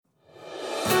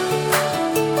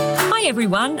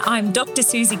everyone, I'm Dr.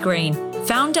 Susie Green,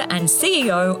 founder and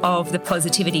CEO of the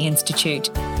Positivity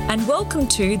Institute, and welcome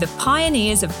to the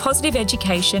Pioneers of Positive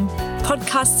Education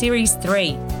Podcast Series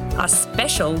 3, a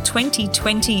special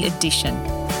 2020 edition.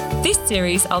 This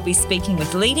series I'll be speaking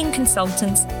with leading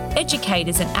consultants,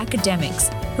 educators and academics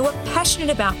who are passionate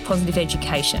about positive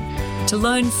education to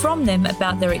learn from them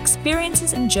about their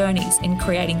experiences and journeys in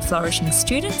creating flourishing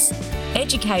students,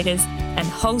 educators and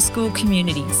whole school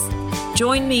communities.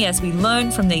 Join me as we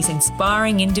learn from these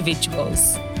inspiring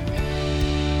individuals.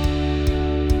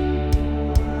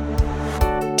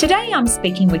 Today I'm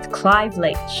speaking with Clive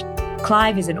Leach.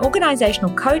 Clive is an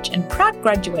organisational coach and proud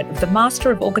graduate of the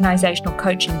Master of Organisational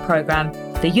Coaching program,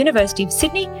 the University of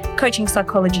Sydney Coaching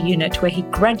Psychology Unit, where he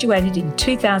graduated in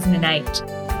 2008.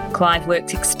 Clive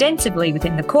works extensively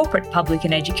within the corporate, public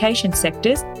and education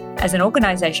sectors as an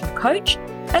organisational coach,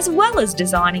 as well as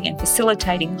designing and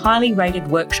facilitating highly rated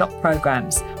workshop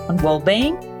programs on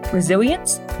wellbeing,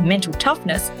 resilience, mental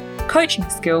toughness, coaching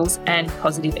skills and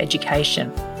positive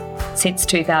education. Since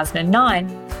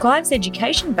 2009, Clive's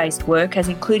education-based work has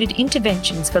included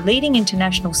interventions for leading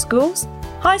international schools,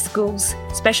 high schools,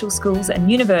 special schools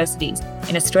and universities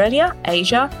in Australia,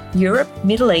 Asia, Europe,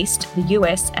 Middle East, the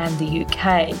US and the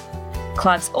UK.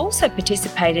 Clive's also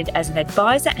participated as an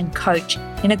advisor and coach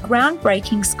in a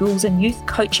groundbreaking schools and youth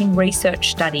coaching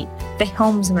research study, the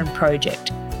Helmsman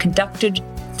Project, conducted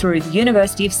through the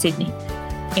University of Sydney.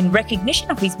 In recognition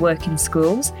of his work in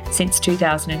schools since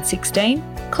 2016,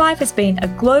 Clive has been a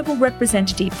global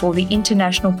representative for the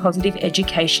International Positive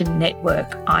Education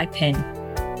Network,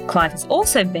 IPEN. Clive has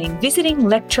also been visiting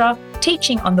lecturer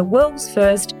teaching on the world's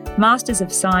first Masters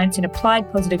of Science in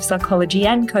Applied Positive Psychology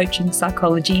and Coaching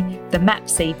Psychology, the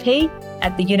MAPCP,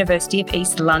 at the University of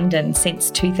East London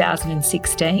since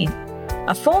 2016.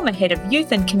 A former head of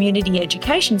youth and community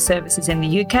education services in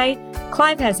the UK,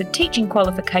 Clive has a teaching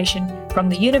qualification from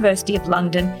the University of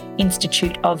London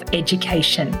Institute of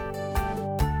Education.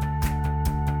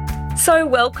 So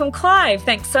welcome, Clive.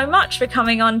 Thanks so much for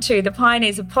coming on to the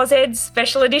Pioneers of PosEd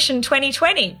Special Edition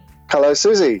 2020. Hello,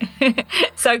 Susie.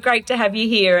 So great to have you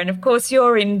here. And of course,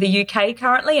 you're in the UK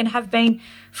currently and have been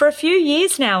for a few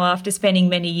years now after spending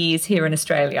many years here in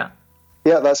Australia.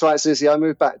 Yeah, that's right, Susie. I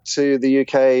moved back to the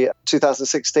UK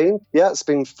 2016. Yeah, it's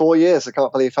been 4 years. I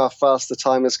can't believe how fast the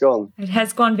time has gone. It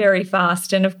has gone very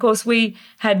fast. And of course, we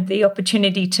had the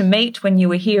opportunity to meet when you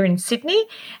were here in Sydney.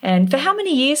 And for how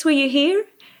many years were you here?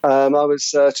 I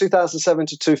was 2007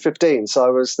 to 2015, so I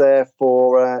was there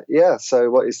for,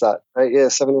 so what is that, 8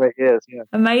 years, 7 or 8 years, yeah.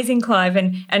 Amazing, Clive,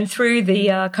 and through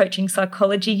the Coaching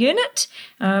Psychology Unit,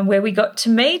 where we got to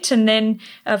meet, and then,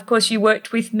 of course, you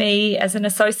worked with me as an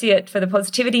associate for the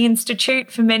Positivity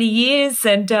Institute for many years,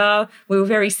 and we were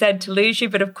very sad to lose you,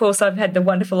 but of course I've had the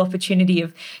wonderful opportunity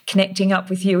of connecting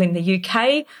up with you in the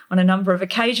UK on a number of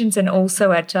occasions, and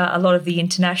also at a lot of the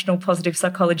international positive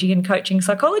psychology and coaching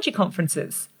psychology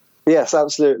conferences. Yes,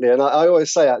 absolutely. And I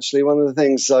always say, actually, one of the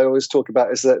things I always talk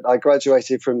about is that I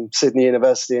graduated from Sydney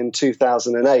University in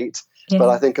 2008, but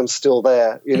I think I'm still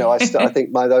there. You know, I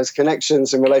think those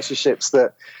connections and relationships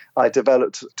that I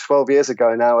developed 12 years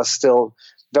ago now are still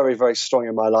very, very strong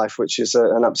in my life, which is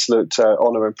an absolute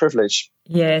honour and privilege.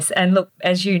 Yes, and look,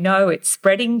 as you know, it's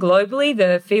spreading globally,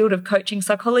 the field of coaching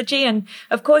psychology. And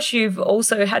of course, you've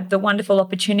also had the wonderful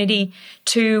opportunity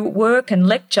to work and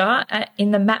lecture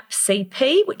in the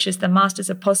MAPCP, which is the Masters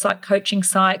of Pos Psych Coaching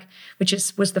Psych, which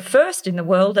was the first in the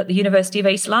world at the University of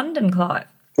East London, Clive.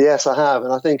 Yes, I have.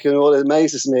 And I think what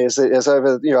amazes me is that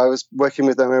I was working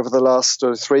with them over the last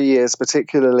 3 years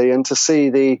particularly, and to see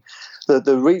the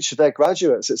reach of their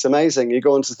graduates, it's amazing. You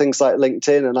go onto things like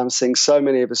LinkedIn and I'm seeing so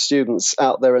many of the students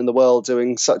out there in the world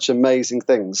doing such amazing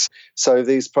things. So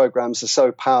these programs are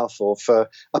so powerful for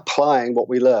applying what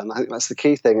we learn. I think that's the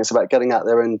key thing. It's about getting out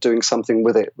there and doing something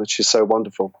with it, which is so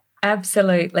wonderful.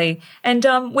 Absolutely. And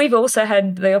we've also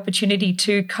had the opportunity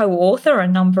to co-author a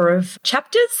number of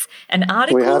chapters and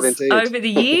articles over the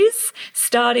years,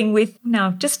 starting with,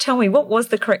 now just tell me, what was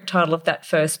the correct title of that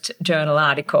first journal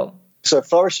article? So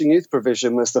Flourishing Youth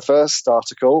Provision was the first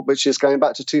article, which is going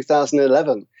back to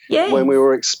 2011, when we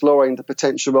were exploring the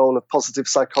potential role of positive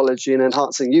psychology in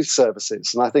enhancing youth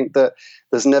services. And I think that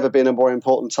there's never been a more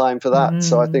important time for that.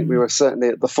 So I think we were certainly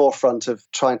at the forefront of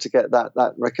trying to get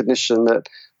that recognition that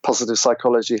positive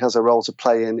psychology has a role to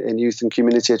play in youth and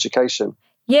community education.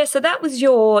 Yeah, so that was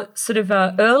your sort of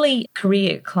early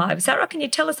career, Clive. Is that right? Can you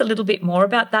tell us a little bit more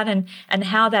about that and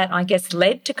how that, I guess,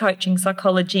 led to coaching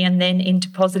psychology and then into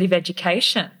positive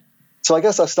education? So I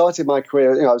guess I started my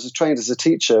career, I was trained as a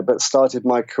teacher, but started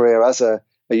my career as a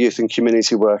a youth and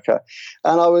community worker.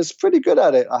 And I was pretty good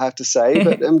at it, I have to say,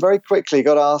 but then very quickly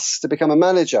got asked to become a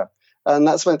manager. And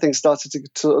that's when things started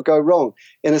to go wrong.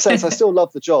 In a sense, I still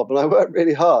love the job and I worked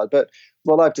really hard. But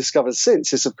what I've discovered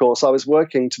since is, of course, I was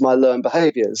working to my learned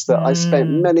behaviors, that I spent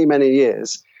many, many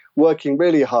years working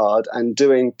really hard and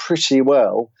doing pretty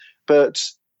well,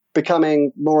 but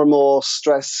becoming more and more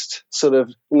stressed, sort of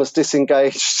almost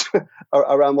disengaged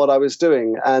around what I was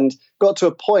doing, and got to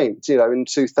a point, in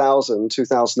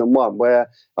 2001, where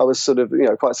I was sort of,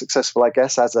 quite successful, I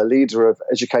guess, as a leader of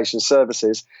education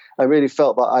services. I really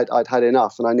felt that I'd had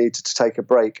enough and I needed to take a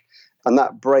break. And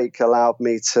that break allowed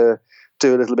me to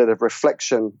do a little bit of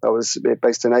reflection. I was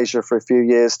based in Asia for a few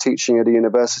years, teaching at a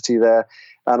university there.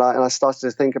 And I started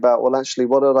to think about, well, actually,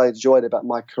 what had I enjoyed about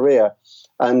my career?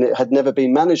 And it had never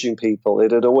been managing people.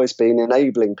 It had always been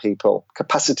enabling people,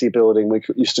 capacity building, we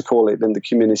used to call it in the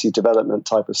community development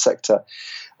type of sector.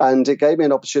 And it gave me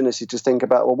an opportunity to think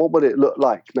about, well, what would it look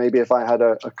like maybe if I had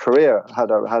a career, had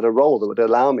a role that would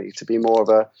allow me to be more of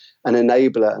an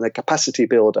enabler and a capacity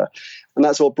builder. And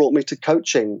that's what brought me to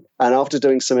coaching. And after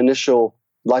doing some initial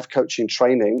life coaching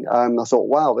training, I thought,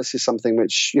 wow, this is something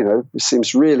which,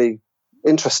 seems really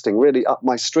interesting, really up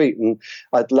my street. And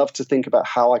I'd love to think about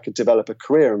how I could develop a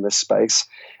career in this space,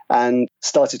 and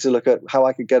started to look at how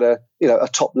I could get a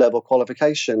top level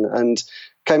qualification, and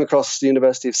came across the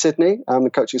University of Sydney, the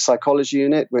coaching psychology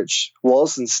unit, which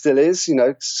was and still is,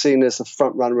 seen as the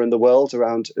front runner in the world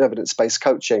around evidence-based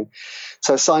coaching.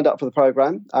 So I signed up for the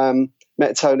program,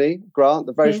 met Tony Grant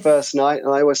the very first night,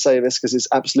 and I always say this because it's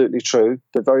absolutely true.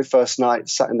 The very first night,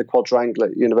 sat in the quadrangle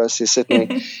at University of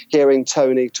Sydney, hearing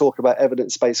Tony talk about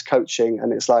evidence-based coaching,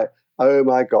 and it's like, oh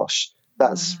my gosh,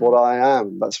 that's what I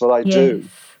am. That's what I do.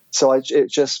 So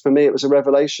for me, it was a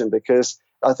revelation, because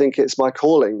I think it's my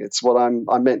calling. It's what I'm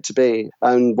meant to be.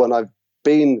 And when I've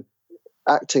been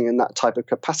acting in that type of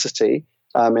capacity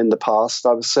in the past,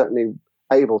 I was certainly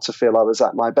able to feel I was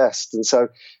at my best. And so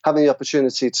having the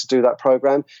opportunity to do that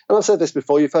program, and I've said this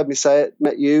before, you've heard me say it,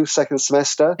 met you second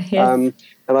semester. And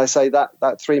I say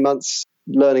that 3 months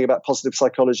learning about positive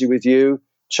psychology with you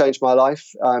changed my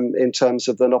life in terms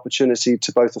of an opportunity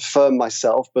to both affirm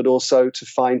myself, but also to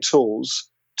find tools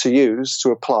to use,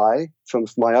 to apply for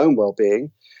my own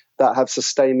well-being, that have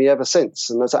sustained me ever since.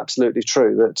 And that's absolutely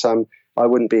true, that I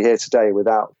wouldn't be here today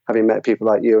without having met people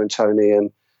like you and Tony, and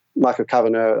Michael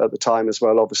Kavanagh at the time as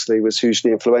well, obviously, was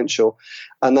hugely influential.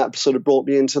 And that sort of brought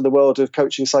me into the world of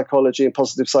coaching psychology and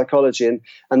positive psychology.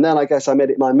 And then I guess I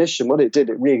made it my mission. What it did,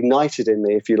 it reignited in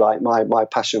me, if you like, my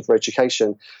passion for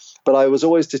education. But I was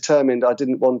always determined I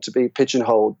didn't want to be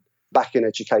pigeonholed back in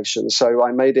education. So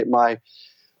I made it my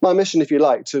mission, if you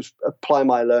like, to apply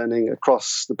my learning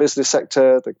across the business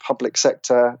sector, the public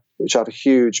sector, which I have a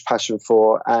huge passion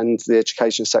for, and the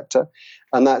education sector.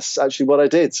 And that's actually what I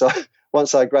did. So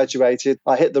once I graduated,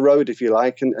 I hit the road, if you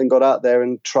like, and got out there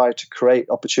and tried to create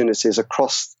opportunities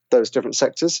across those different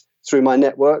sectors through my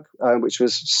network, which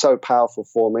was so powerful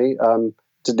for me.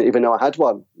 Didn't even know I had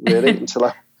one, really,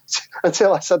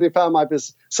 until I suddenly found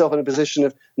myself in a position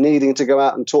of needing to go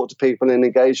out and talk to people and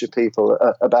engage with people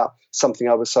about something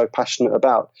I was so passionate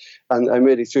about. And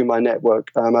really through my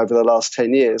network over the last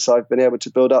 10 years, I've been able to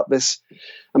build up this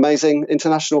amazing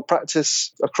international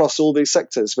practice across all these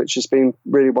sectors, which has been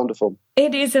really wonderful.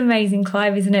 It is amazing,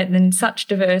 Clive, isn't it? And such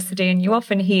diversity. And you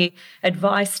often hear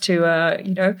advice to,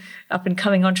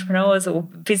 up-and-coming entrepreneurs or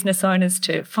business owners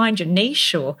to find your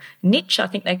niche or niche, I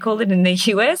think they call it in the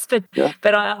US.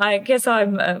 But I guess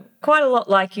I'm quite a lot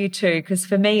like you too, because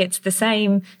for me it's the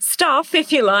same stuff,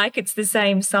 if you like. It's the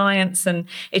same science, and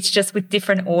it's just with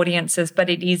different audiences. But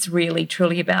it is really,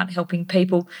 truly about helping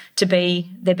people to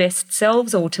be their best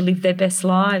selves or to live their best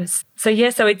lives. So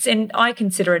and I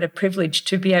consider it a privilege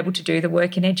to be able to do the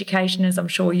work in education, as I'm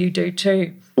sure you do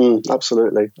too.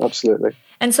 Absolutely.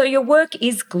 And so your work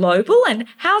is global, and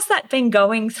how's that been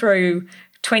going through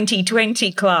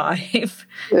 2020, Clive?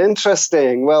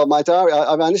 Interesting. Well, my diary,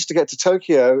 I managed to get to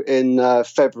Tokyo in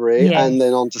February, and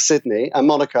then on to Sydney and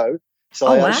Monaco. So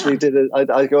I actually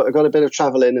I got a bit of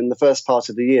travel in the first part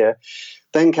of the year.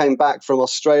 Then came back from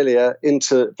Australia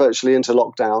virtually into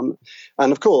lockdown.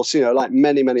 And of course, like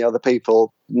many, many other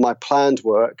people, my planned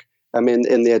work,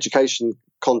 in the education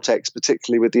context,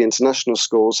 particularly with the international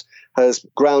schools, has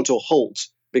ground to a halt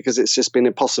because it's just been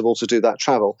impossible to do that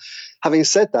travel. Having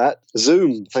said that,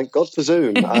 Zoom, thank God for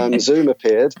Zoom, Zoom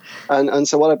appeared. And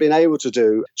so what I've been able to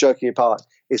do, joking apart,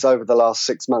 is over the last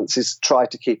 6 months is try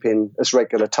to keep in as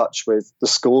regular touch with the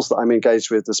schools that I'm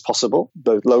engaged with as possible,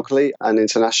 both locally and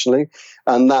internationally.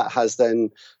 And that has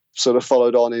then sort of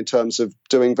followed on in terms of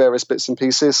doing various bits and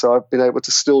pieces. So I've been able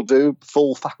to still do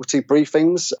full faculty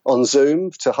briefings on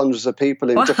Zoom to hundreds of people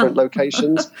in different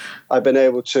locations. I've been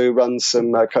able to run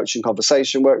some coaching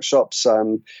conversation workshops.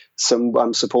 I'm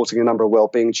supporting a number of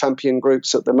wellbeing champion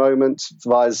groups at the moment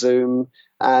via Zoom,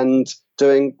 and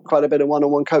doing quite a bit of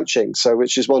one-on-one coaching, so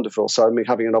which is wonderful. So I'm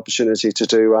having an opportunity to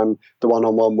do the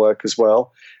one-on-one work as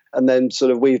well. And then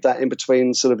sort of weave that in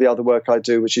between sort of the other work I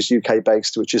do, which is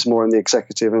UK-based, which is more in the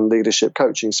executive and leadership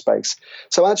coaching space.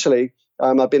 So actually,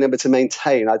 I've been able to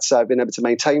maintain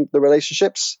the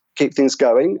relationships, keep things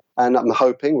going. And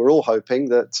we're all hoping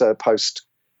that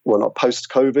not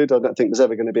post-COVID, I don't think there's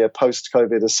ever going to be a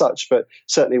post-COVID as such, but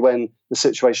certainly when the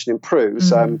situation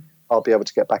improves, I'll be able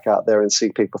to get back out there and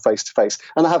see people face to face.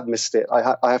 And I have missed it.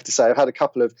 I have to say, I've had a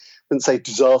couple of, I wouldn't say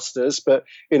disasters, but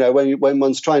when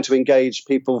one's trying to engage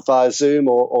people via Zoom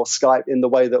or Skype in the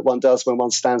way that one does when one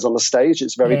stands on the stage,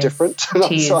 it's very different.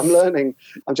 So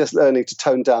I'm just learning to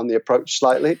tone down the approach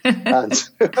slightly, and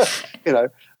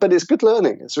but it's good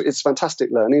learning. It's fantastic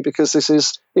learning, because this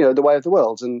is the way of the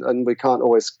world, and we can't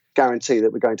always guarantee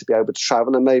that we're going to be able to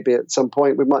travel, and maybe at some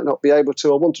point we might not be able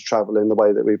to or want to travel in the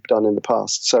way that we've done in the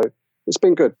past. So it's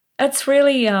been good. It's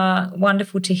really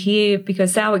wonderful to hear,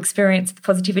 because our experience at the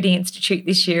Positivity Institute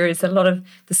this year is a lot of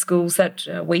the schools that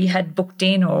we had booked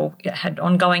in or had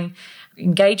ongoing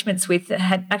engagements with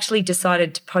had actually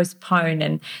decided to postpone,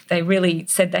 and they really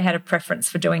said they had a preference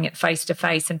for doing it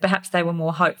face-to-face, and perhaps they were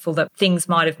more hopeful that things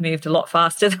might have moved a lot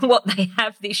faster than what they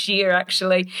have this year,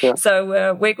 actually. Yeah.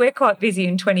 So we're quite busy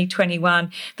in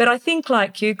 2021. But I think,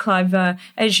 like you, Clive,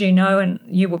 as you know, and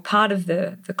you were part of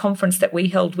the conference that we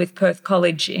held with Perth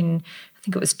College in, I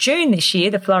think it was June this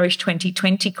year, the Flourish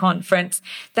 2020 conference,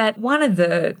 that one of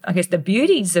the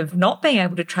beauties of not being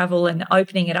able to travel and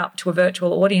opening it up to a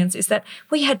virtual audience is that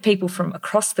we had people from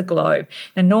across the globe.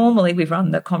 Now, normally we've run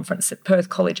the conference at Perth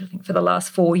College, I think, for the last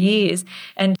 4 years.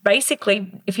 And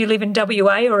basically, if you live in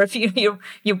WA or if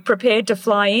you're prepared to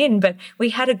fly in, but we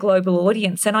had a global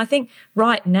audience. And I think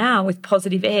right now with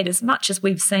Positive Ed, as much as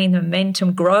we've seen the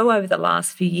momentum grow over the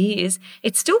last few years,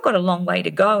 it's still got a long way to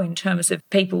go in terms of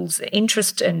people's interest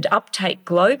and uptake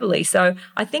globally. So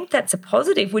I think that's a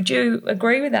positive. Would you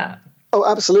agree with that? Oh,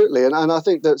 absolutely. And I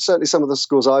think that certainly some of the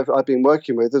schools I've been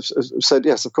working with have said,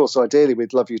 yes, of course, ideally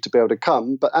we'd love you to be able to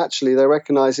come, but actually they're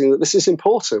recognising that this is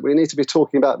important. We need to be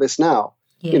talking about this now.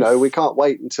 Yes. We can't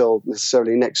wait until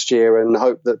necessarily next year and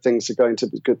hope that things are going to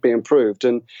be improved.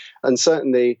 And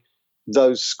certainly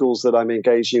those schools that I'm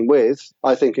engaging with,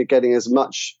 I think, are getting as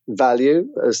much value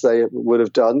as they would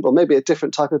have done, or maybe a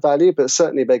different type of value, but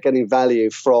certainly they're getting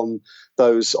value from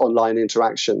those online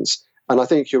interactions. And I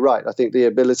think you're right. I think the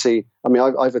ability,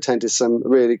 I've attended some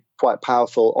really quite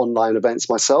powerful online events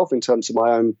myself in terms of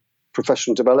my own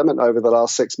professional development over the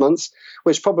last 6 months,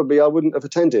 which probably I wouldn't have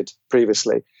attended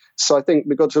previously. So I think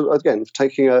we've got to, again,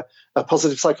 taking a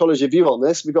positive psychology view on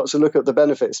this, we've got to look at the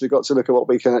benefits. We've got to look at what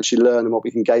we can actually learn and what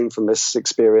we can gain from this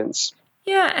experience.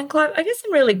 Yeah, and Clive, I guess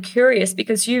I'm really curious,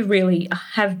 because you really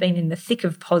have been in the thick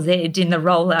of POSED, in the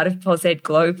rollout of POSED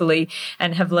globally,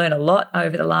 and have learned a lot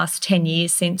over the last 10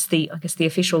 years since the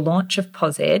official launch of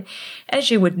POSED. As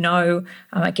you would know,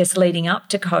 leading up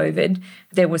to COVID,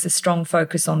 there was a strong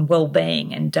focus on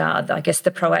wellbeing and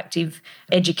the proactive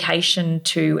education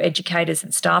to educators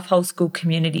and staff, whole school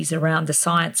communities around the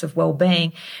science of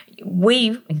wellbeing.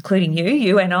 We, including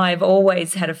you and I, have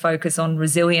always had a focus on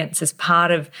resilience as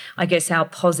part of, our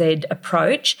POSED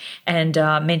approach, and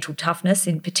mental toughness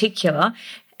in particular.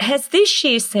 Has this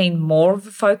year seen more of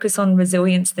a focus on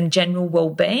resilience than general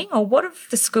wellbeing, or what have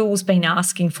the schools been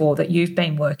asking for that you've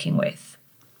been working with?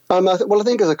 I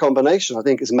think it's a combination. I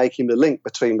think it's making the link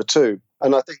between the two.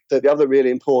 And I think that the other really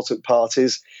important part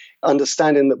is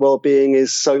understanding that well-being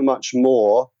is so much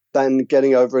more than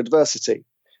getting over adversity,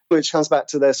 which comes back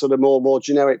to their sort of more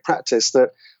generic practice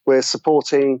that we're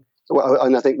supporting. Well,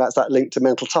 and I think that's that link to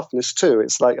mental toughness too.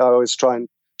 It's like I always try and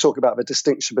talk about the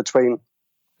distinction between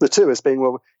the two as being,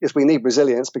 well, yes, we need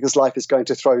resilience because life is going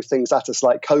to throw things at us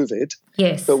like COVID.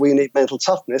 Yes. But we need mental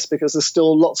toughness because there's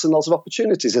still lots and lots of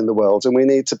opportunities in the world, and we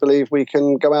need to believe we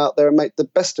can go out there and make the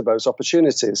best of those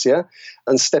opportunities,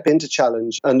 and step into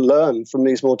challenge and learn from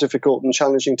these more difficult and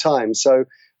challenging times. So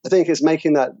I think it's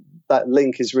making that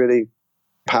link is really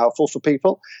powerful for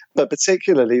people, but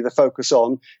particularly the focus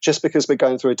on just because we're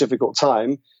going through a difficult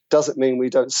time doesn't mean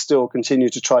we don't still continue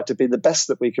to try to be the best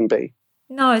that we can be.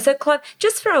 No. So, Clive,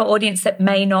 just for our audience that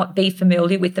may not be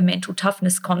familiar with the mental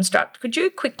toughness construct, could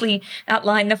you quickly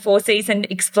outline the 4 Cs and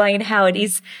explain how it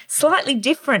is slightly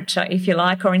different, if you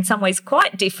like, or in some ways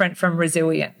quite different from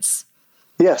resilience?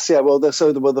 Yes, yeah. Well,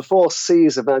 the four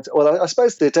C's of mental. Well, I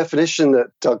suppose the definition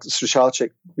that Doug Stracharczyk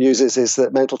uses is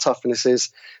that mental toughness is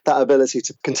that ability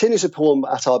to continue to perform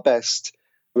at our best,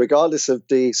 regardless of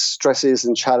the stresses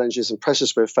and challenges and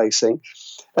pressures we're facing,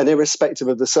 and irrespective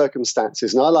of the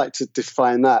circumstances. And I like to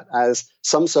define that as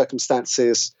some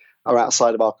circumstances are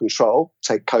outside of our control.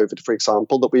 Take COVID, for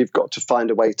example, that we've got to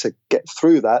find a way to get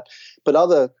through that. But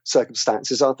other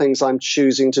circumstances are things I'm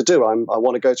choosing to do. I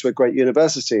want to go to a great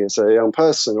university as a young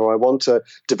person, or I want to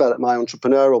develop my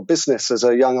entrepreneurial business as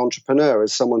a young entrepreneur,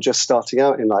 as someone just starting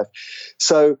out in life.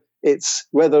 So it's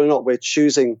whether or not we're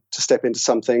choosing to step into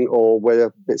something or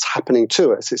whether it's happening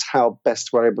to us. It's how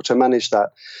best we're able to manage that.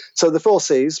 So the four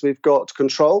C's, we've got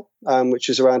control, which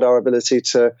is around our ability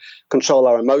to control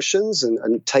our emotions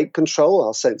and take control,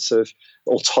 our sense of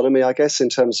autonomy, I guess, in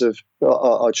terms of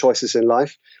our choices in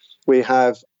life. We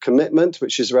have commitment,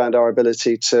 which is around our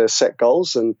ability to set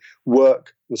goals and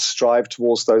work and strive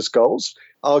towards those goals.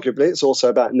 Arguably, it's also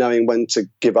about knowing when to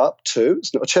give up too.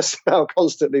 It's not just about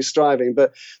constantly striving,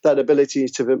 but that ability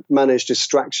to manage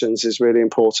distractions is really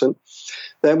important.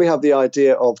 Then we have the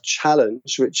idea of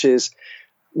challenge, which is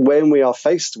when we are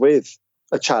faced with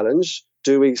a challenge,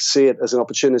 do we see it as an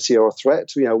opportunity or a threat?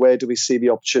 Where do we see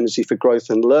the opportunity for growth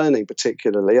and learning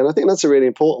particularly? And I think that's a really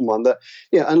important one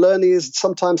and learning is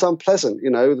sometimes unpleasant.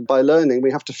 By learning,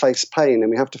 we have to face pain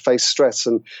and we have to face stress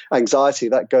and anxiety.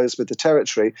 That goes with the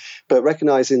territory. But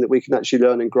recognizing that we can actually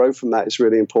learn and grow from that is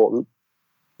really important.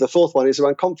 The fourth one is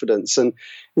around confidence. And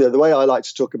the way I like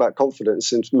to talk about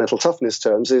confidence in mental toughness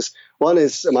terms is, one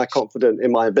is, am I confident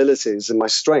in my abilities and my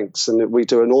strengths? And we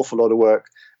do an awful lot of work,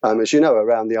 as you know,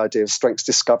 around the idea of strengths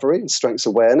discovery and strengths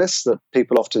awareness, that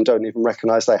people often don't even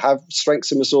recognize they have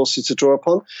strengths and resources to draw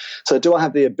upon. So do I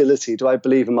have the ability? Do I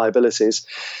believe in my abilities?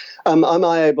 Am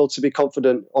I able to be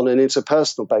confident on an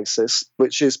interpersonal basis,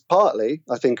 which is partly,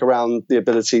 I think, around the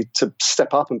ability to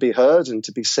step up and be heard and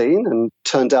to be seen and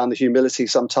turn down the humility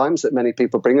sometimes that many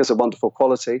people bring as a wonderful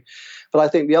quality. But I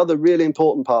think the other really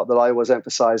important part that I always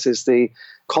emphasize is the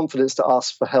confidence to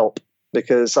ask for help,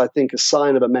 because I think a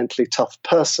sign of a mentally tough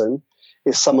person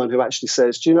is someone who actually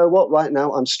says, do you know what, right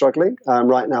now I'm struggling,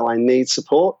 right now I need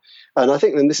support. And I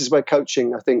think then this is where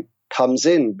coaching, I think, comes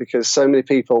in, because so many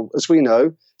people, as we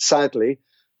know, sadly,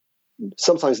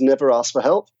 sometimes never ask for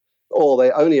help, or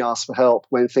they only ask for help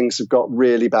when things have got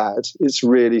really bad. It's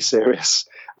really serious.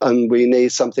 And we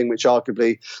need something which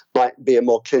arguably might be a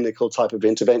more clinical type of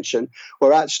intervention,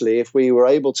 where actually if we were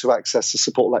able to access a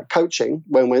support like coaching,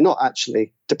 when we're not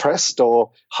actually depressed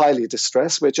or highly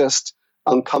distressed, we're just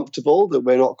uncomfortable, that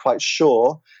we're not quite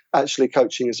sure, actually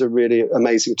coaching is a really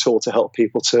amazing tool to help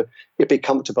people to be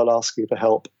comfortable asking for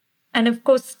help. And of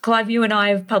course, Clive, you and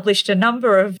I have published a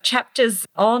number of chapters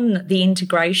on the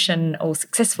integration, or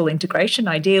successful integration,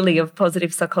 ideally, of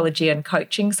positive psychology and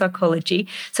coaching psychology.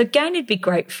 So again, it'd be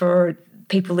great for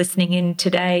people listening in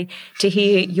today to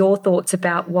hear your thoughts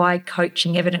about why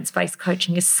coaching, evidence-based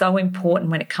coaching, is so important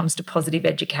when it comes to positive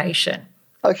education.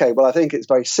 Okay, well, I think it's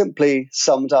very simply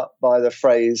summed up by the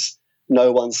phrase,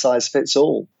 no one size fits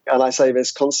all. And I say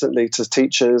this constantly to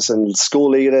teachers and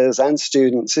school leaders and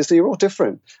students, is that you're all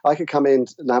different. I could come in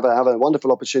and have a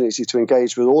wonderful opportunity to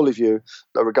engage with all of you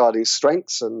regarding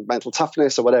strengths and mental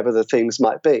toughness or whatever the themes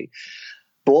might be.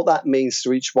 But what that means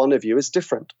to each one of you is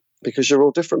different, because you're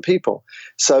all different people.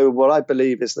 So what I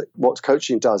believe is that what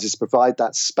coaching does is provide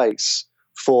that space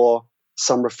for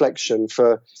some reflection,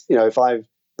 for, if I've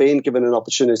been given an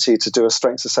opportunity to do a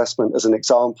strengths assessment as an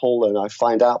example, and I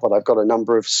find out that I've got a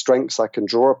number of strengths I can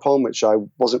draw upon, which I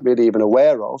wasn't really even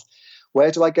aware of,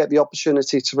 where do I get the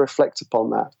opportunity to reflect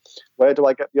upon that? Where do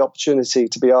I get the opportunity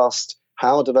to be asked,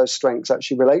 how do those strengths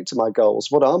actually relate to my goals?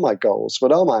 What are my goals?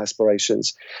 What are my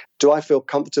aspirations? Do I feel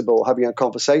comfortable having a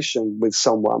conversation with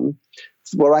someone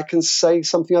where I can say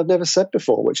something I've never said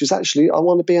before, which is actually, I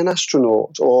want to be an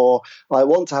astronaut, or I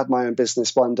want to have my own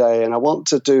business one day, and I want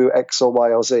to do X or Y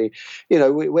or Z.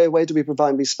 Where do we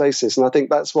provide these spaces? And I think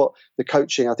that's what the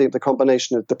coaching, I think the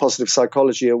combination of the positive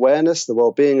psychology awareness, the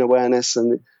well-being awareness,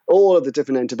 and all of the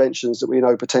different interventions that we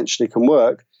know potentially can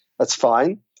work, that's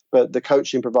fine. But the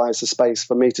coaching provides a space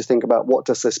for me to think about, what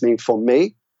does this mean for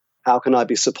me? How can I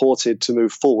be supported to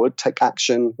move forward, take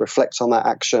action, reflect on that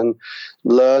action,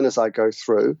 learn as I go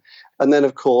through? And then,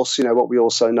 of course, what we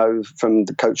also know from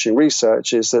the coaching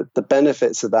research is that the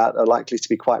benefits of that are likely to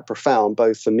be quite profound,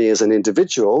 both for me as an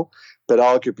individual, but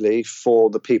arguably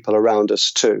for the people around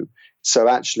us too. So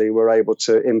actually, we're able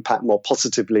to impact more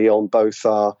positively on both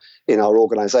in our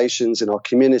organizations, in our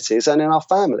communities, and in our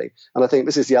family. And I think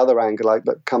this is the other angle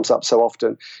that comes up so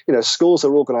often. Schools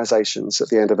are organizations at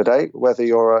the end of the day, whether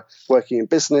you're working in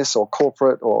business or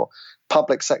corporate or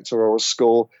public sector or a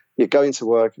school, you're going to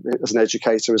work as an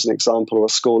educator, as an example, or a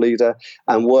school leader,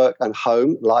 and work and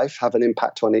home life have an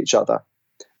impact on each other.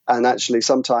 And actually,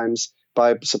 sometimes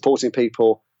by supporting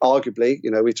people, arguably,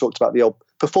 we talked about the old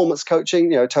performance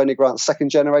coaching, Tony Grant's second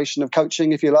generation of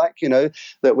coaching, if you like,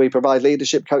 that we provide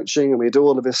leadership coaching and we do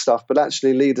all of this stuff. But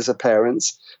actually, leaders are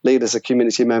parents, leaders are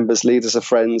community members, leaders are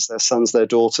friends, their sons, their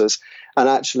daughters. And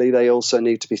actually, they also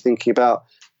need to be thinking about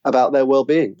their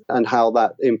well-being and how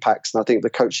that impacts. And I think the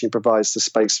coaching provides the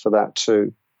space for that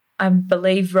too. I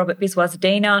believe Robert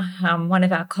Biswas-Diener, one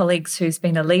of our colleagues who's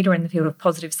been a leader in the field of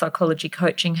positive psychology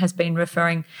coaching, has been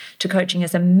referring to coaching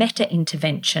as a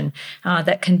meta-intervention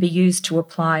that can be used to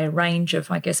apply a range of,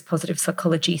 positive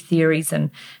psychology theories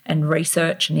and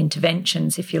research and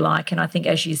interventions, if you like. And I think,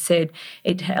 as you said,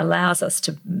 it allows us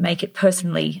to make it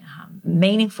personally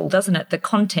meaningful, doesn't it? The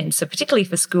content. So particularly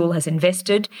if a school has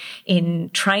invested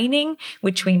in training,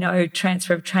 which we know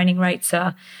transfer of training rates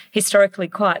are historically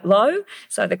quite low.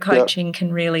 So the coaching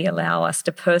can really allow us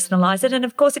to personalise it. And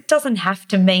of course, it doesn't have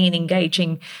to mean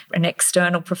engaging an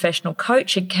external professional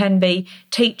coach. It can be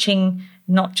teaching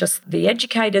not just the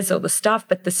educators or the staff,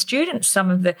 but the students some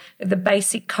of the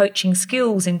basic coaching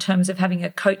skills in terms of having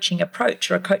a coaching approach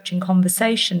or a coaching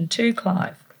conversation too,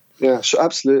 Clive. Yeah, sure,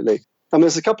 absolutely. And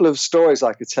there's a couple of stories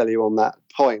I could tell you on that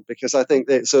point, because I think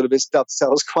that sort of this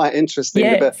dovetails quite interesting.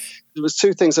 Yes. But there was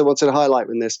two things I wanted to highlight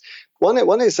in this. One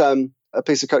is a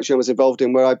piece of coaching I was involved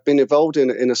in, where I've been involved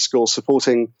in a school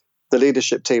supporting the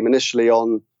leadership team initially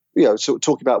on,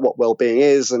 talking about what well-being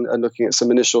is and looking at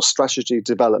some initial strategy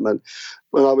development.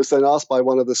 When I was then asked by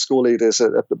one of the school leaders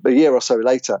a year or so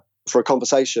later for a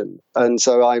conversation. And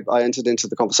so I entered into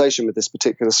the conversation with this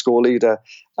particular school leader,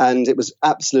 and it was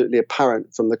absolutely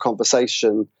apparent from the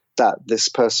conversation that this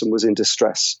person was in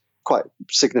distress, quite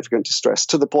significant distress,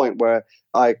 to the point where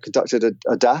I conducted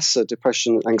a DASS, a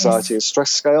depression, anxiety and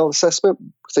stress scale assessment,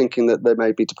 thinking that they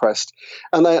may be depressed.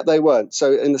 And they weren't.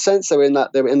 So in the sense they were in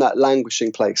that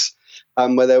languishing place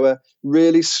where they were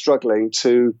really struggling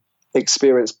to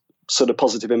experience sort of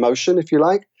positive emotion, if you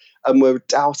like, and were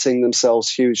doubting themselves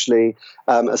hugely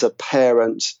as a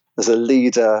parent, as a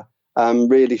leader,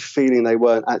 really feeling they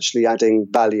weren't actually adding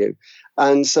value.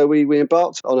 And so we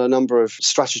embarked on a number of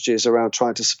strategies around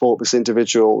trying to support this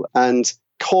individual, and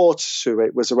core to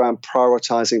it was around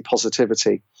prioritizing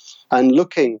positivity and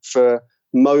looking for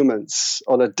moments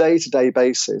on a day-to-day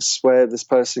basis where this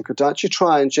person could actually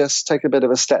try and just take a bit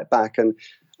of a step back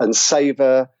and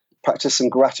savor, practice some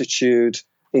gratitude,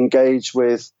 engage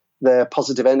with their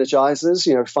positive energizers,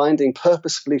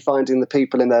 purposefully finding the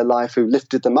people in their life who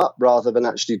lifted them up rather than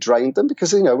actually drained them.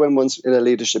 Because, when one's in a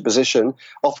leadership position,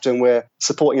 often we're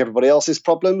supporting everybody else's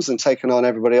problems and taking on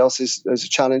everybody else's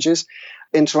challenges,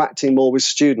 interacting more with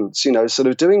students, sort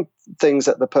of doing things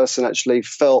that the person actually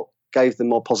felt gave them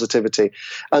more positivity.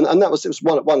 And it was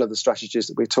one of the strategies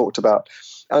that we talked about.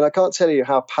 And I can't tell you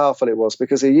how powerful it was,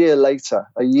 because a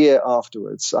year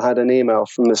afterwards, I had an email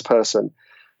from this person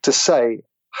to say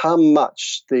how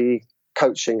much the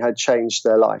coaching had changed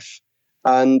their life,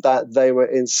 and that they were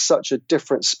in such a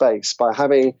different space by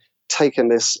having taken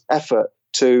this effort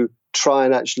to try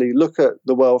and actually look at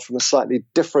the world from a slightly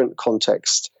different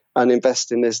context and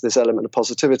invest in this element of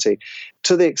positivity,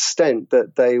 to the extent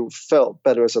that they felt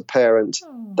better as a parent,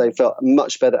 they felt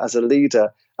much better as a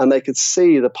leader, and they could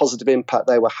see the positive impact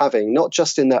they were having, not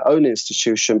just in their own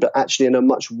institution, but actually in a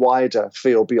much wider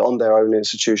field beyond their own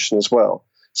institution as well.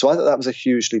 So I thought that was a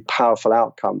hugely powerful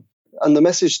outcome. And the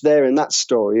message there in that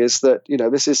story is that,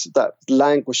 this is that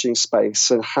languishing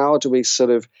space, and how do we sort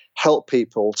of help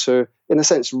people to, in a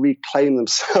sense, reclaim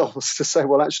themselves to say,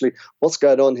 well, actually, what's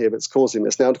going on here that's causing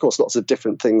this? Now, of course, lots of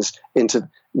different things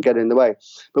get in the way.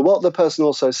 But what the person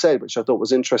also said, which I thought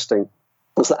was interesting,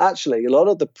 was that actually a lot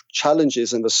of the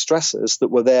challenges and the stresses that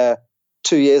were there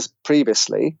 2 years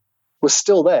previously were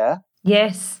still there.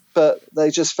 Yes. But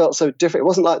they just felt so different. It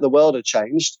wasn't like the world had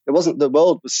changed. The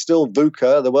world was still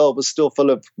VUCA. The world was still full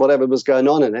of whatever was going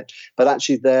on in it. But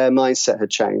actually their mindset had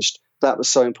changed. That was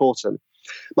so important.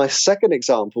 My second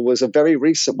example was a very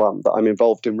recent one that I'm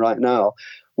involved in right now,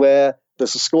 where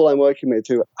there's a school I'm working with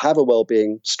who have a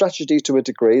wellbeing strategy to a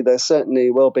degree. They're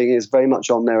certainly, wellbeing is very much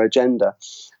on their agenda.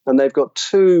 And they've got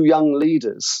two young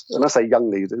leaders, and I say young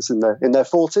leaders in their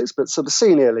 40s, but sort of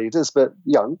senior leaders, but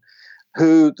young,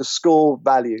 who the school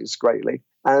values greatly.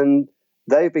 And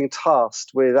they've been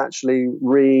tasked with actually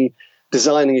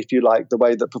redesigning, if you like, the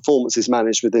way that performance is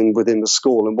managed within the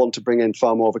school, and want to bring in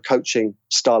far more of a coaching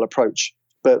style approach.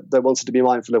 But they wanted to be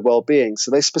mindful of well-being.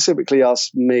 So they specifically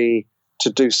asked me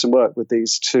to do some work with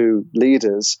these two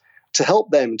leaders to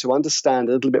help them to understand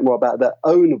a little bit more about their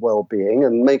own well-being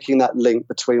and making that link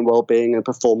between well-being and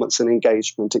performance and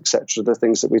engagement, etc., the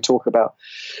things that we talk about.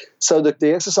 So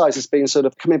the exercise has been sort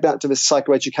of coming back to this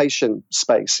psychoeducation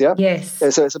space, yeah? Yes.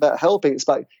 So it's about helping, it's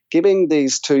about giving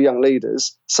these two young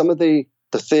leaders some of the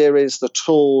theories, the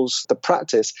tools, the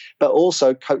practice, but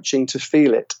also coaching to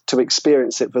feel it, to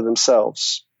experience it for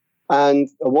themselves. And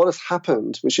what has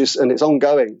happened, and it's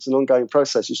ongoing, it's an ongoing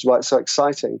process, which is why it's so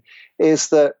exciting, is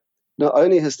that not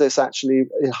only has this actually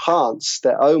enhanced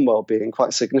their own well-being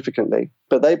quite significantly,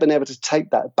 but they've been able to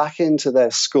take that back into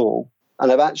their school and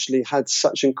have actually had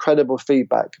such incredible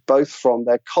feedback, both from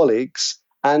their colleagues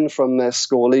and from their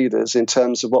school leaders, in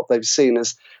terms of what they've seen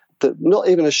as not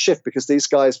even a shift, because these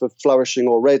guys were flourishing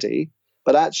already,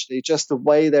 but actually just the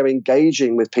way they're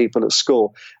engaging with people at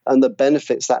school and the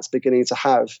benefits that's beginning to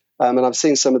have. And I've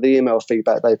seen some of the email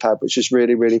feedback they've had, which is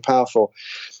really, really powerful.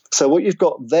 So what you've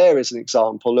got there is an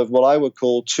example of what I would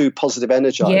call two positive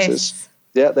energizers. Yes.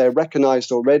 Yeah, they're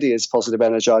recognized already as positive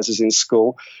energizers in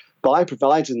school. By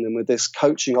providing them with this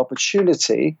coaching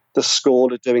opportunity, the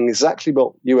school are doing exactly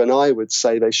what you and I would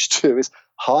say they should do, is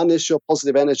harness your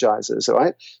positive energizers, all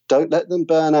right? Don't let them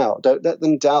burn out. Don't let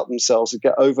them doubt themselves and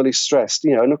get overly stressed.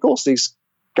 And of course, these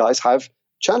guys have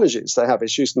challenges. They have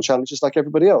issues and challenges like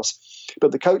everybody else.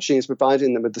 But the coaching is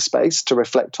providing them with the space to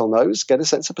reflect on those, get a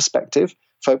sense of perspective,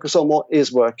 focus on what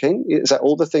is working. Is that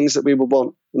all the things that we would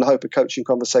want and hope a coaching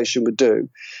conversation would do?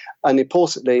 And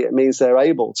importantly, it means they're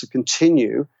able to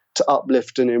continue to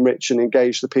uplift and enrich and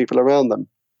engage the people around them.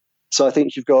 So I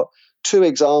think you've got two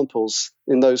examples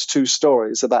in those two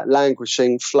stories of that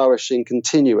languishing, flourishing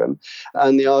continuum.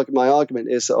 And my argument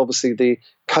is that obviously the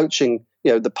coaching,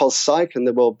 the pos psych and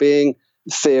the well-being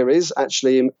theories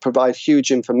actually provide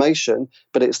huge information,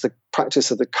 but it's the practice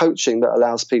of the coaching that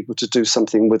allows people to do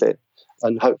something with it,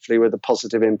 and hopefully with a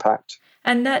positive impact.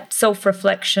 And that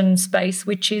self-reflection space,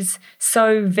 which is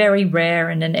so very rare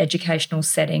in an educational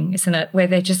setting, isn't it? Where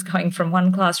they're just going from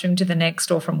one classroom to the next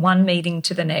or from one meeting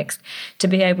to the next, to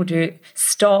be able to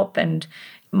stop and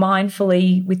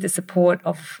mindfully, with the support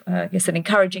of, an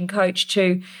encouraging coach,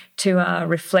 to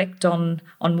reflect on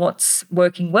what's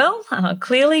working well,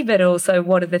 clearly, but also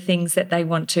what are the things that they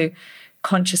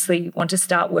consciously want to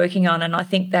start working on. And I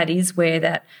think that is where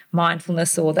that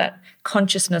mindfulness or that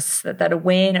consciousness, that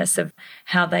awareness of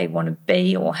how they want to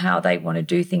be or how they want to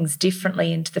do things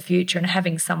differently into the future, and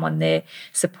having someone there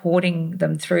supporting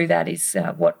them through that is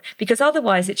because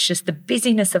otherwise it's just the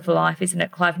busyness of life, isn't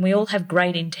it, Clive? And we all have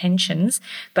great intentions,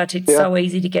 but it's so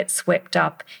easy to get swept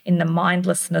up in the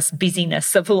mindlessness,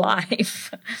 busyness of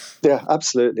life. Yeah,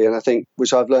 absolutely. And I think,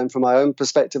 which I've learned from my own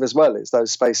perspective as well, is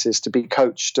those spaces to be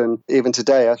coached, and even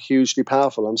today are hugely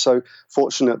powerful. I'm so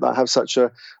fortunate that I have such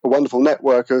a wonderful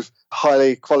network of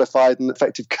highly qualified and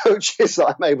effective coaches that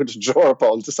I'm able to draw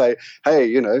upon to say,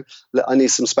 hey, I need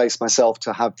some space myself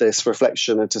to have this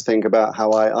reflection and to think about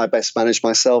how I best manage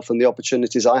myself and the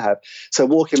opportunities I have. So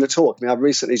walking the talk. I've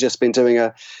recently just been doing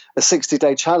a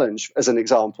 60-day challenge as an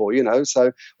example,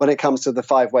 So when it comes to the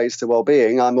 5 ways to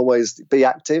well-being, I'm always Be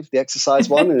Active, the exercise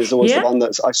one, and is always the one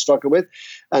that I struggle with.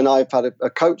 And I've had a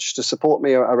coach to support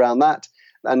me around that.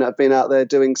 And I've been out there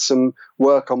doing some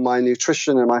work on my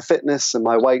nutrition and my fitness and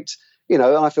my weight, and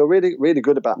I feel really, really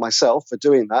good about myself for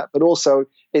doing that. But also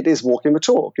it is walking the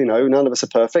talk, none of us are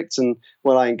perfect. And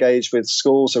when I engage with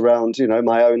schools around,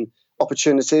 my own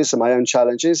opportunities and my own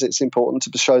challenges, it's important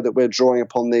to show that we're drawing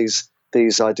upon these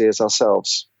ideas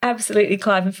ourselves. Absolutely,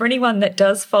 Clive. And for anyone that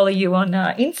does follow you on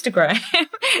Instagram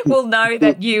will know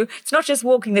that it's not just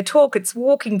walking the talk, it's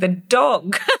walking the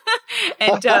dog.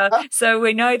 And so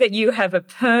we know that you have a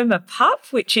perma pup,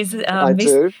 which is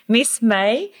Miss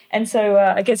May. And so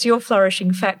I guess your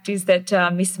flourishing fact is that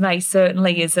Miss May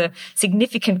certainly is a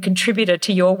significant contributor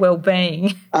to your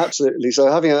well-being. Absolutely. So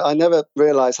I never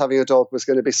realised having a dog was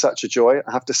going to be such a joy,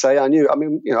 I have to say.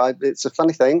 It's a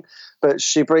funny thing, but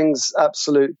she brings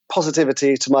absolute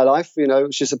positivity to my life.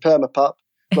 She's a perma pup,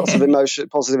 lots of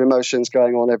positive emotions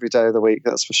going on every day of the week,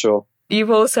 that's for sure. You've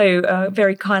also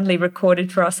very kindly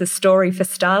recorded for us a story for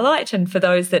Starlight. And for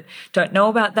those that don't know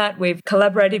about that, we've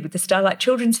collaborated with the Starlight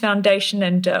Children's Foundation,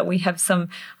 and we have some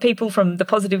people from the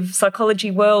positive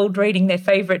psychology world reading their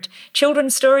favourite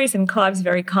children's stories. And Clive's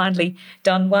very kindly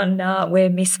done one where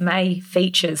Miss May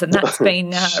features, and that's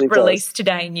been released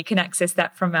today, and you can access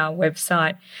that from our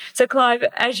website. So, Clive,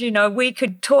 as you know, we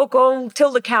could talk all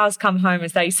till the cows come home,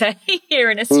 as they say here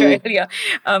in Australia.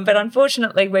 But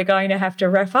unfortunately, we're going to have to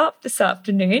wrap up this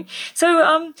afternoon.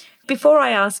 So before I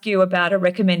ask you about a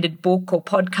recommended book or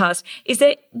podcast, is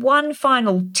there one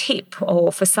final tip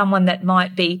or for someone that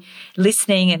might be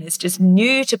listening and is just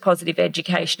new to positive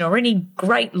education, or any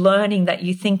great learning that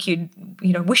you think you'd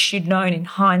wish you'd known in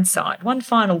hindsight? One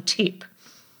final tip.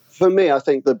 For me, I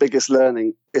think the biggest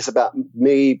learning is about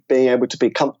me being able to be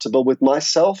comfortable with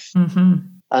myself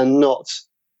and not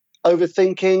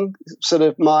overthinking sort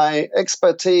of my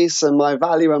expertise and my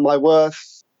value and my worth.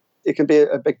 It can be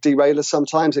a big derailer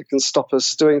sometimes. It can stop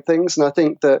us doing things. And I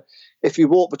think that if you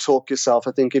walk the talk yourself,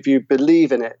 I think if you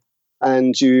believe in it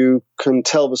and you can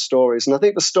tell the stories. And I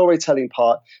think the storytelling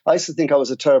part, I used to think I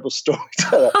was a terrible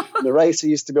storyteller. Narrator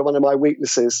used to be one of my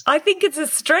weaknesses. I think it's a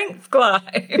strength, Clive.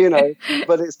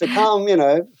 But it's become,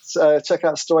 check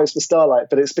out Stories for Starlight,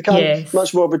 but it's become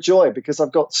much more of a joy because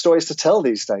I've got stories to tell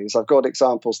these days. I've got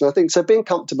examples. And I think so being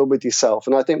comfortable with yourself.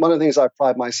 And I think one of the things I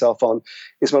pride myself on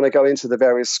is when I go into the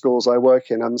various schools I work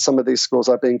in, and some of these schools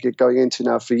I've been going into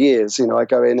now for years, I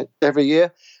go in every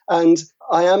year and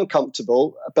I am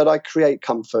comfortable, but I create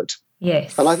comfort.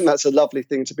 Yes. And I think that's a lovely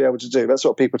thing to be able to do. That's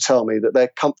what people tell me, that they're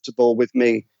comfortable with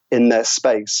me in their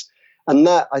space. And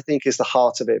that, I think, is the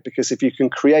heart of it, because if you can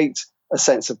create a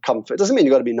sense of comfort, it doesn't mean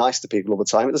you've got to be nice to people all the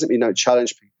time. It doesn't mean you don't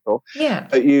challenge people. Yeah.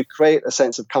 But you create a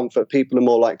sense of comfort. People are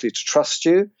more likely to trust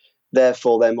you.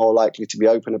 Therefore, they're more likely to be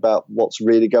open about what's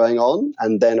really going on.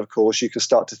 And then, of course, you can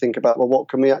start to think about, well, what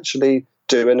can we actually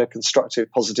do in a constructive,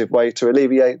 positive way to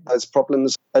alleviate those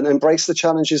problems and embrace the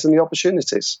challenges and the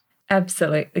opportunities.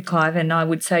 Absolutely, Clive. And I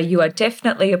would say you are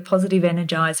definitely a positive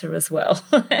energizer as well.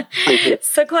 Thank you.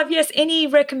 So, Clive, yes, any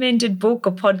recommended book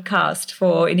or podcast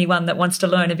for anyone that wants to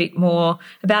learn a bit more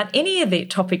about any of the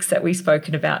topics that we've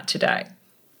spoken about today?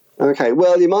 Okay,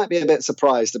 well, you might be a bit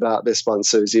surprised about this one,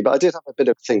 Susie, but I did have a bit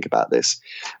of a think about this.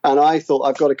 And I thought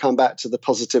I've got to come back to the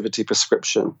Positivity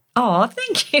Prescription. Oh,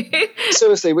 thank you.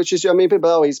 Seriously, which is,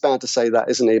 people he's bound to say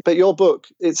that, isn't he? But your book,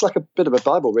 it's like a bit of a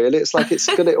Bible, really. It's like it's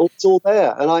all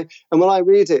there. And when I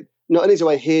read it, not only do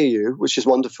I hear you, which is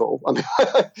wonderful, I mean,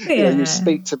 you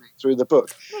speak to me through the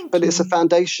book, but it's a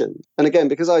foundation. And again,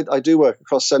 because I do work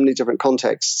across so many different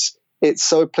contexts, it's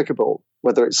so applicable,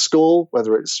 whether it's school,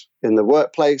 whether it's in the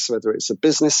workplace, whether it's a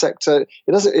business sector.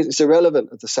 It's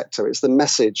irrelevant of the sector. It's the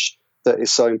message that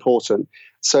is so important.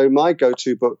 So my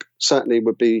go-to book certainly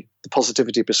would be The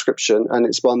Positivity Prescription. And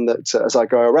it's one that as I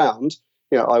go around,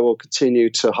 I will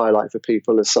continue to highlight for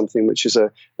people as something which is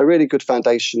a really good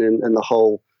foundation in the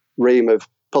whole realm of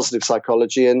positive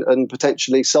psychology and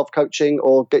potentially self-coaching,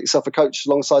 or get yourself a coach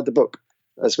alongside the book.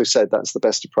 As we said, that's the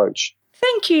best approach.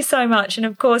 Thank you so much. And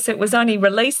of course, it was only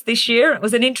released this year. It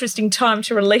was an interesting time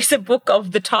to release a book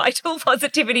of the title,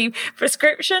 Positivity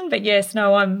Prescription. But yes,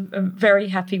 I'm very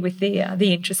happy with the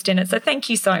interest in it. So thank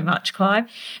you so much, Clive.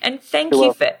 And thank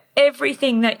you for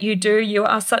everything that you do. You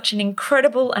are such an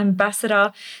incredible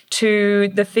ambassador to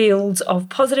the fields of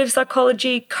positive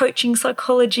psychology, coaching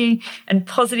psychology, and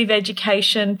positive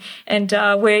education. And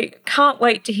we can't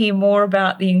wait to hear more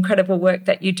about the incredible work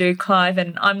that you do, Clive.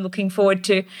 And I'm looking forward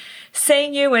to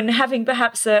seeing you and having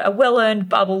perhaps a well-earned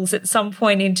bubbles at some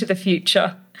point into the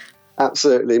future.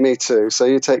 Absolutely, me too. So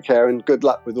you take care and good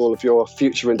luck with all of your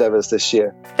future endeavours this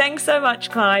year. Thanks so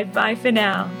much, Clive. Bye for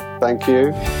now. Thank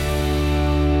you.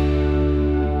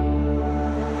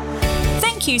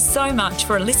 Thank you so much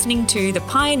for listening to the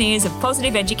Pioneers of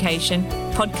Positive Education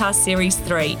Podcast Series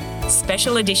 3,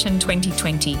 Special Edition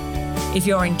 2020. If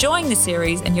you're enjoying the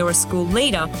series and you're a school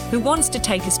leader who wants to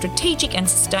take a strategic and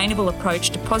sustainable approach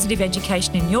to positive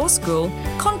education in your school,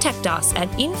 contact us at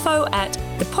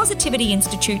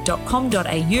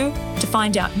info@thepositivityinstitute.com.au to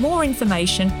find out more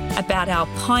information about our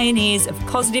Pioneers of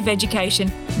Positive Education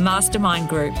Mastermind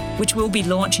Group, which we'll be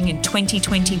launching in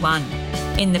 2021.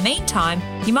 In the meantime,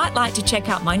 you might like to check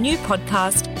out my new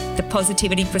podcast, The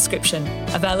Positivity Prescription,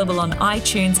 available on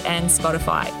iTunes and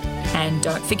Spotify. And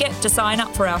don't forget to sign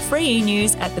up for our free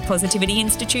e-news at the Positivity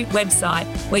Institute website,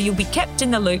 where you'll be kept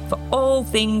in the loop for all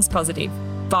things positive.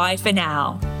 Bye for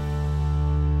now.